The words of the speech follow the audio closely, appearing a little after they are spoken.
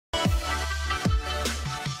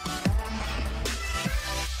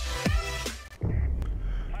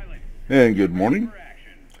And good morning.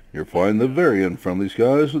 You're flying the very unfriendly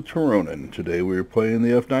skies with Tironan. Today we are playing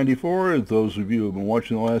the F-94. As those of you who have been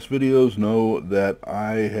watching the last videos know that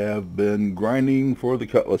I have been grinding for the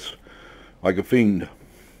Cutlass like a fiend.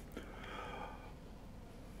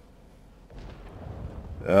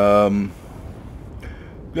 Got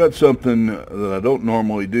something that I don't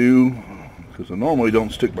normally do, because I normally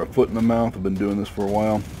don't stick my foot in the mouth. I've been doing this for a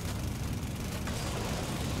while.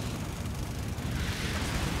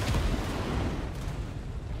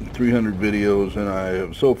 .300 videos, and I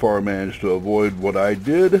have so far managed to avoid what I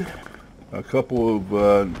did a couple of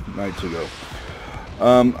nights ago.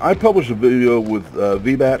 I published a video with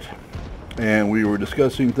VBAT, and we were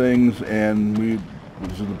discussing things, and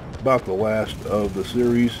this is about the last of the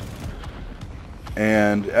series.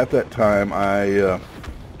 And at that time, I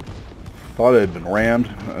thought I had been rammed,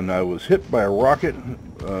 and I was hit by a rocket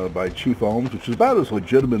by Chief Ohms, which is about as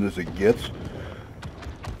legitimate as it gets.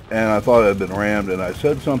 And I thought I had been rammed, and I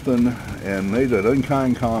said something and made an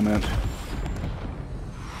unkind comment.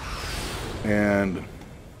 And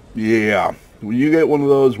yeah, when you get one of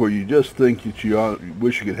those where you just think that you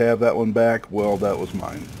wish you could have that one back, well, that was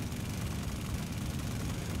mine.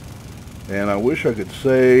 And I wish I could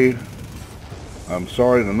say I'm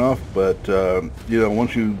sorry enough, but you know,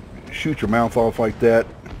 once you shoot your mouth off like that,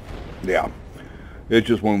 yeah, it's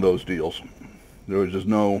just one of those deals. There was just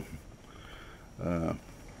no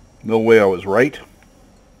way I was right,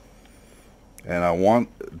 and I want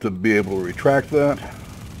to be able to retract that,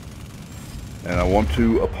 and I want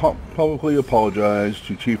to publicly apologize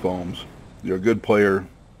to Chief Ohms. You're a good player.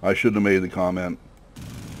 I shouldn't have made the comment,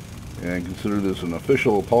 and consider this an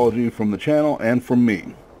official apology from the channel and from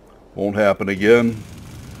me. Won't happen again.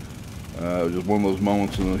 It was just one of those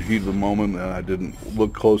moments in the heat of the moment, and I didn't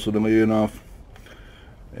look closely enough.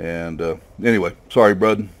 And anyway, sorry,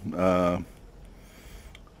 bud.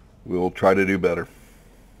 We'll try to do better.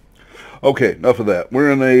 Okay, enough of that.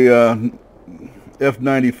 We're in a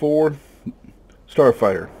F-94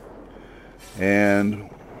 Starfire, and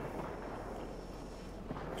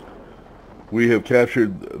we have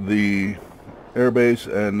captured the airbase,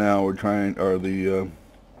 and now we're trying, or the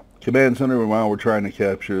command center, and now we're trying to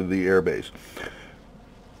capture the airbase.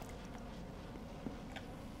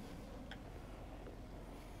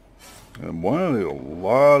 And boy, there's a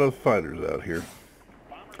lot of fighters out here.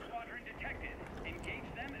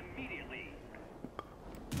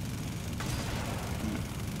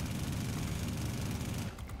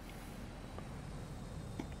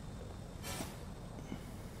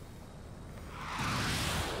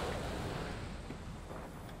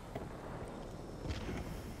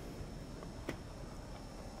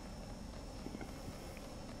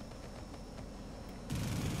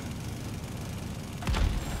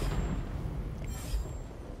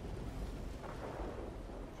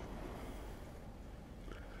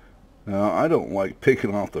 Now, I don't like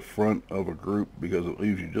picking off the front of a group because it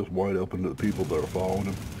leaves you just wide open to the people that are following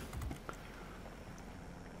them.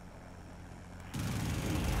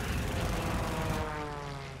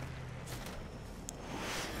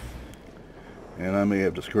 And I may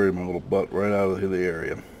have to scurry my little butt right out of the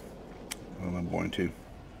area. And I'm going to.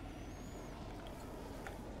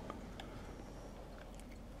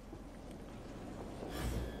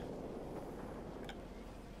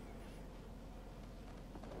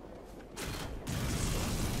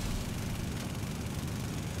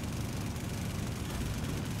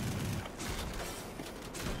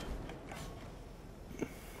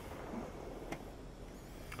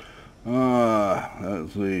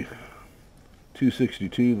 That's the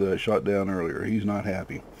 262 that I shot down earlier. He's not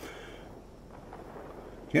happy.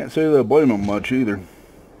 Can't say that I blame him much either.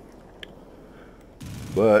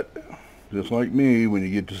 But just like me, when you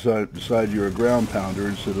get to decide you're a ground pounder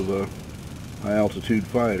instead of a high altitude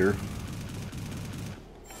fighter.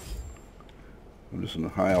 I'm just a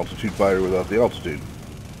high altitude fighter without the altitude.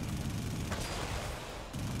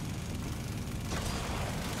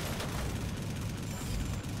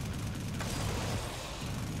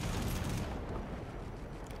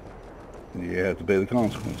 You have to pay the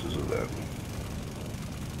consequences of that.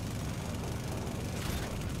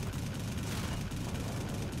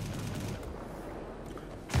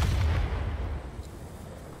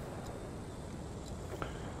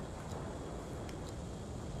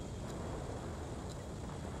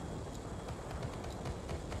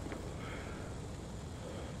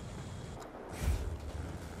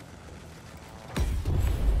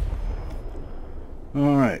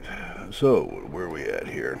 All right, so where are we at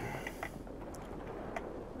here?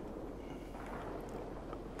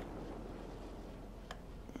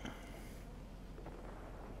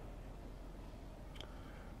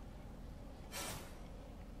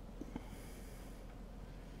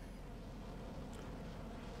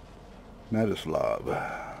 Madislav.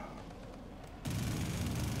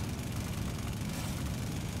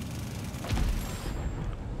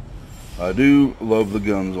 I do love the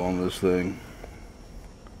guns on this thing.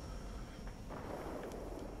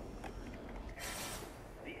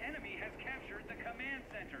 The enemy has captured the command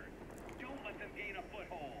center. Don't let them gain a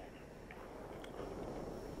foothold.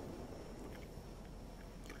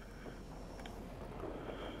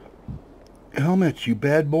 Helmet, you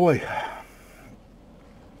bad boy.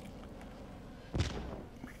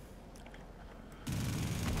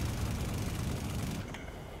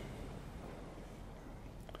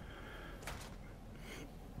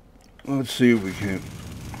 Let's see if we can.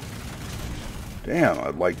 Damn,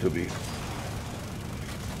 I'd like to be. We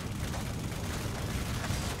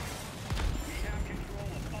have control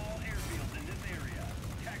of all airfields in this area.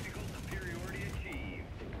 Tactical superiority achieved.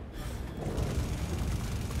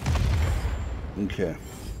 Okay.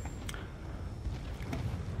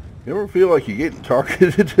 You ever feel like you're getting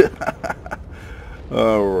targeted?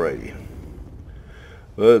 Alrighty.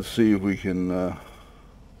 Let's see if we can.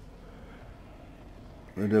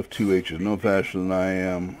 Red F2H is no faster than I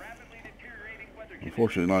am.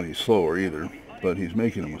 Unfortunately, not any slower either. But he's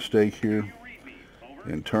making a mistake here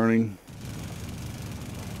in turning.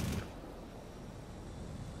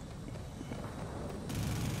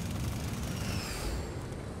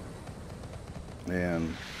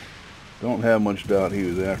 And don't have much doubt he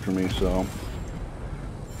was after me, so.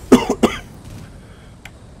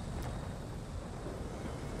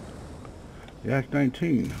 Yak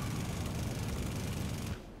 19.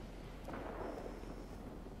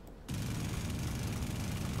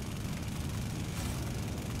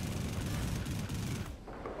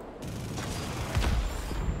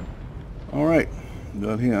 All right,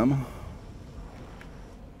 got him.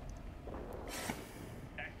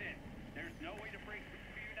 That's it. There's no way to break through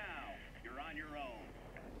for you now. You're on your own.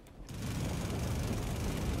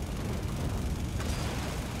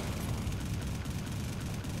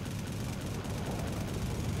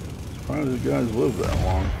 Surprised these guys live that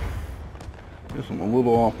long. Guess I'm a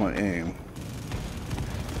little off my aim.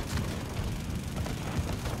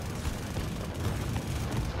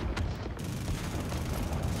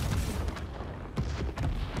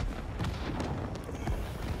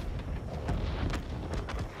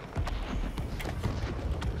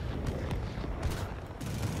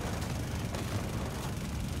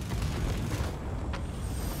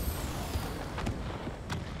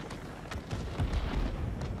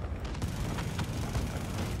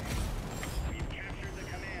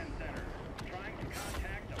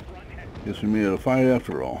 Guess we made it a fight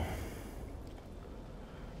after all.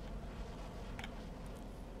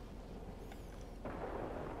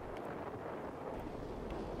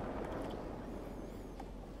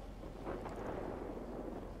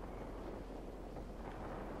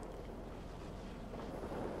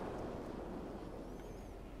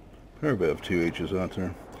 Pair of F2H's out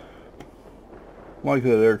there. Like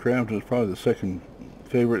that aircraft, it's probably the second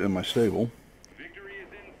favorite in my stable. Victory is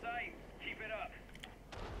in sight. Keep it up.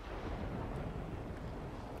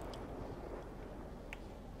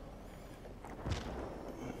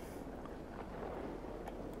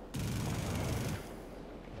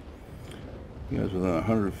 He guy's within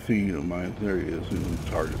 100 feet of my. There he is. He's in the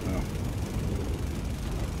target now.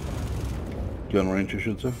 Gun range, I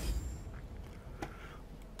should say.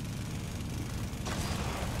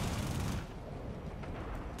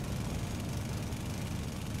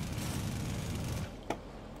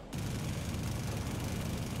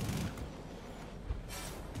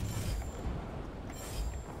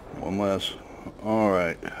 One less. All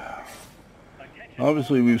right.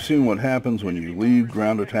 Obviously, we've seen what happens when you leave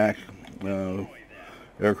ground attack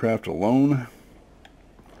aircraft alone.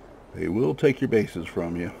 They will take your bases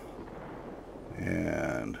from you.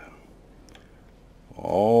 And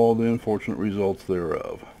all the unfortunate results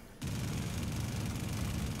thereof.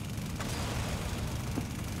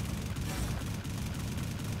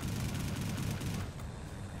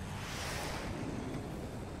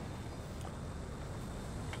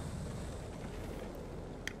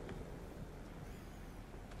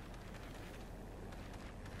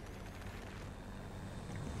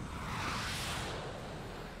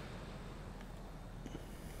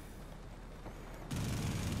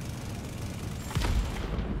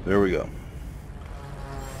 There we go.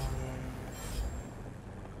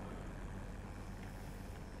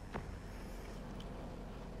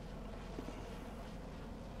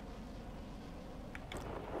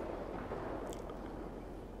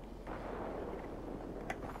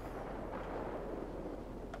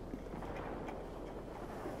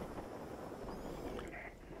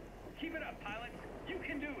 Keep it up, pilot. You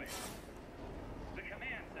can do it. The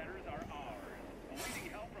command centers are ours.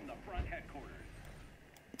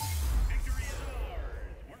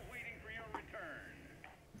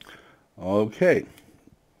 Okay.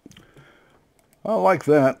 I like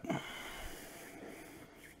that.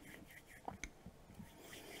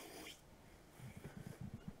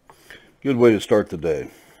 Good way to start the day.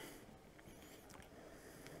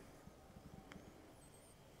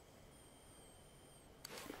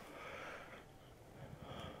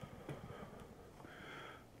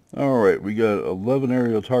 Alright, we got 11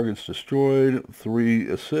 aerial targets destroyed, 3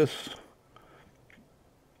 assists,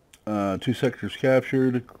 2 sectors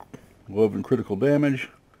captured, 11 critical damage.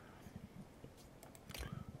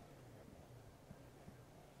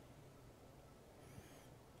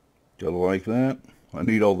 Gotta like that. I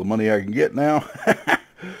need all the money I can get now.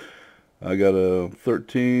 I got a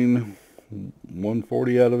 13,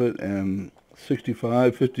 140 out of it, and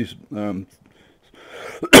 65, 50,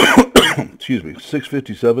 excuse me,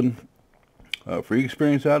 657 free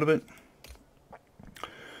experience out of it.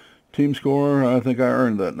 Team score, I think I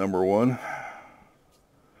earned that number 1.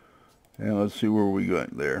 And let's see where we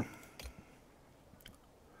got there.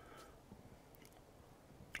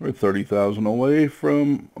 We're 30,000 away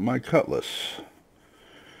from my Cutlass.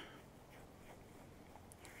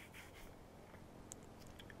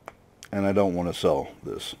 And I don't want to sell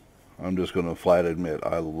this. I'm just going to flat admit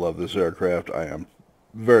I love this aircraft. I am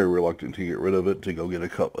very reluctant to get rid of it to go get a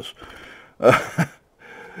Cutlass.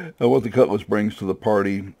 What the Cutlass brings to the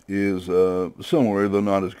party is similar, though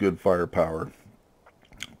not as good firepower.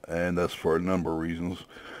 And that's for a number of reasons.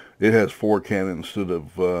 It has 4 cannons instead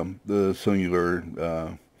of the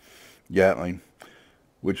singular Gatling,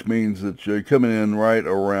 which means that you're coming in right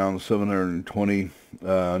around 720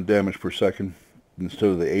 damage per second instead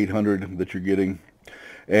of the 800 that you're getting.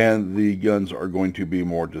 And the guns are going to be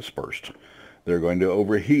more dispersed. They're going to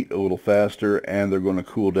overheat a little faster, and they're going to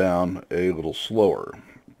cool down a little slower.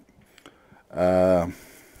 Yeah.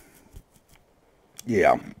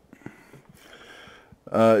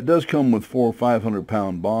 It does come with 4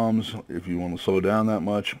 500-pound bombs if you want to slow down that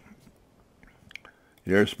much.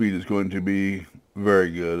 The airspeed is going to be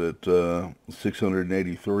very good at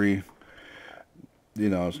 683. You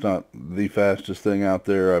know, it's not the fastest thing out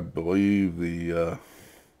there. I believe the,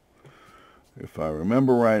 if I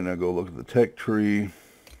remember right, and I go look at the tech tree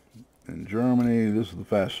in Germany, this is the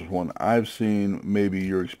fastest one I've seen. Maybe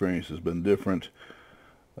your experience has been different.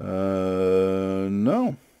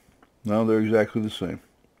 No, they're exactly the same.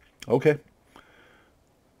 Okay.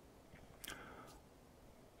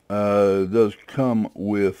 It does come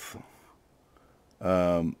with,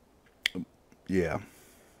 yeah.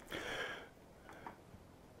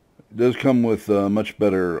 It does come with much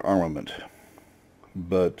better armament,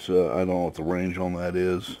 but I don't know what the range on that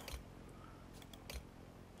is.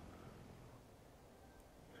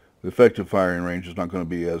 The effective firing range is not going to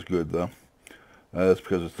be as good, though. That's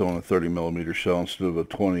because it's throwing a 30mm shell instead of a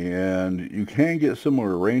 20, and you can get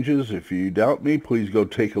similar ranges. If you doubt me, please go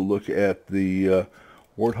take a look at the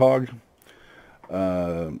Warthog.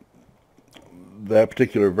 That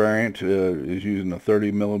particular variant is using a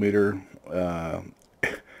 30mm,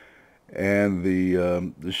 and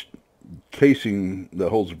the casing that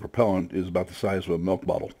holds the propellant is about the size of a milk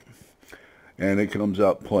bottle, and it comes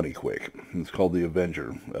out plenty quick. It's called the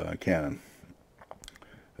Avenger cannon.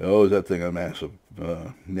 Oh, is that thing a massive,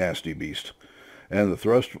 nasty beast. And the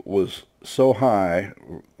thrust was so high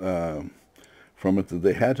from it that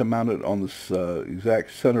they had to mount it on this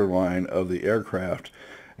exact center line of the aircraft.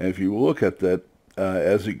 And if you look at that,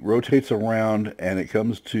 as it rotates around and it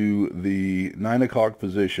comes to the 9 o'clock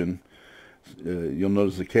position, you'll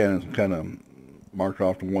notice the cannon's kind of marked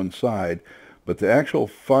off to one side, but the actual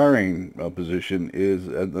firing position is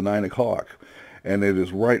at the 9 o'clock. And it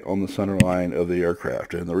is right on the center line of the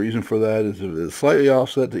aircraft. And the reason for that is if it's slightly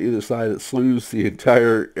offset to either side, it slews the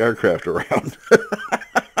entire aircraft around.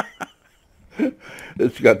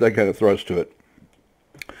 It's got that kind of thrust to it.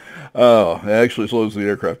 Oh, it actually slows the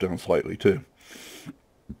aircraft down slightly, too.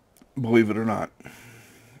 Believe it or not.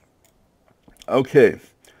 Okay,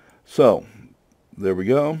 so there we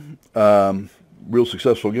go. Real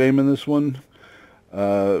successful game in this one.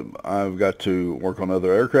 I've got to work on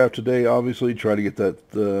other aircraft today, obviously, try to get that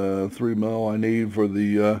 3mm I need for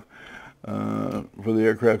the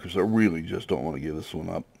aircraft, because I really just don't want to give this one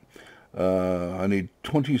up. I need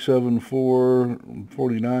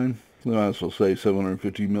 27,449. I might as well say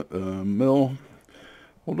 750 mil.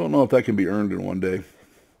 Well, don't know if that can be earned in one day.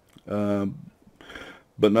 But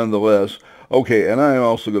nonetheless, okay, and I'm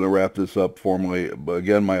also going to wrap this up formally. But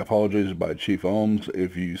again, my apologies by Chief Ohms.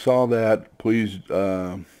 If you saw that, please,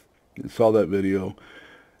 saw that video,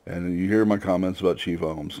 and you hear my comments about Chief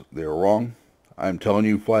Ohms, they're wrong. I'm telling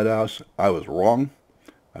you flat out, I was wrong.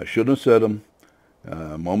 I shouldn't have said them.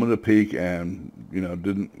 moment of peak, and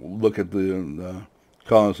didn't look at the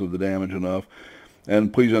cause of the damage enough.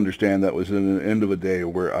 And please understand that was in the end of a day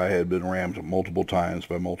where I had been rammed multiple times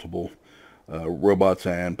by multiple robots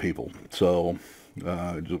and people. So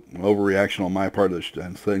just an overreaction on my part,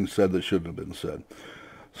 and things said that shouldn't have been said.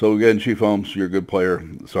 So again, Chief Holmes, you're a good player.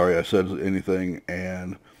 Sorry I said anything,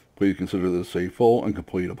 and please consider this a full and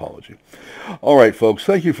complete apology. All right, folks,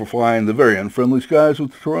 thank you for flying the very unfriendly skies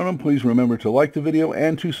with Tironan. Please remember to like the video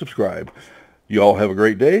and to subscribe. You all have a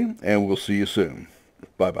great day, and we'll see you soon.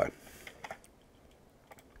 Bye-bye.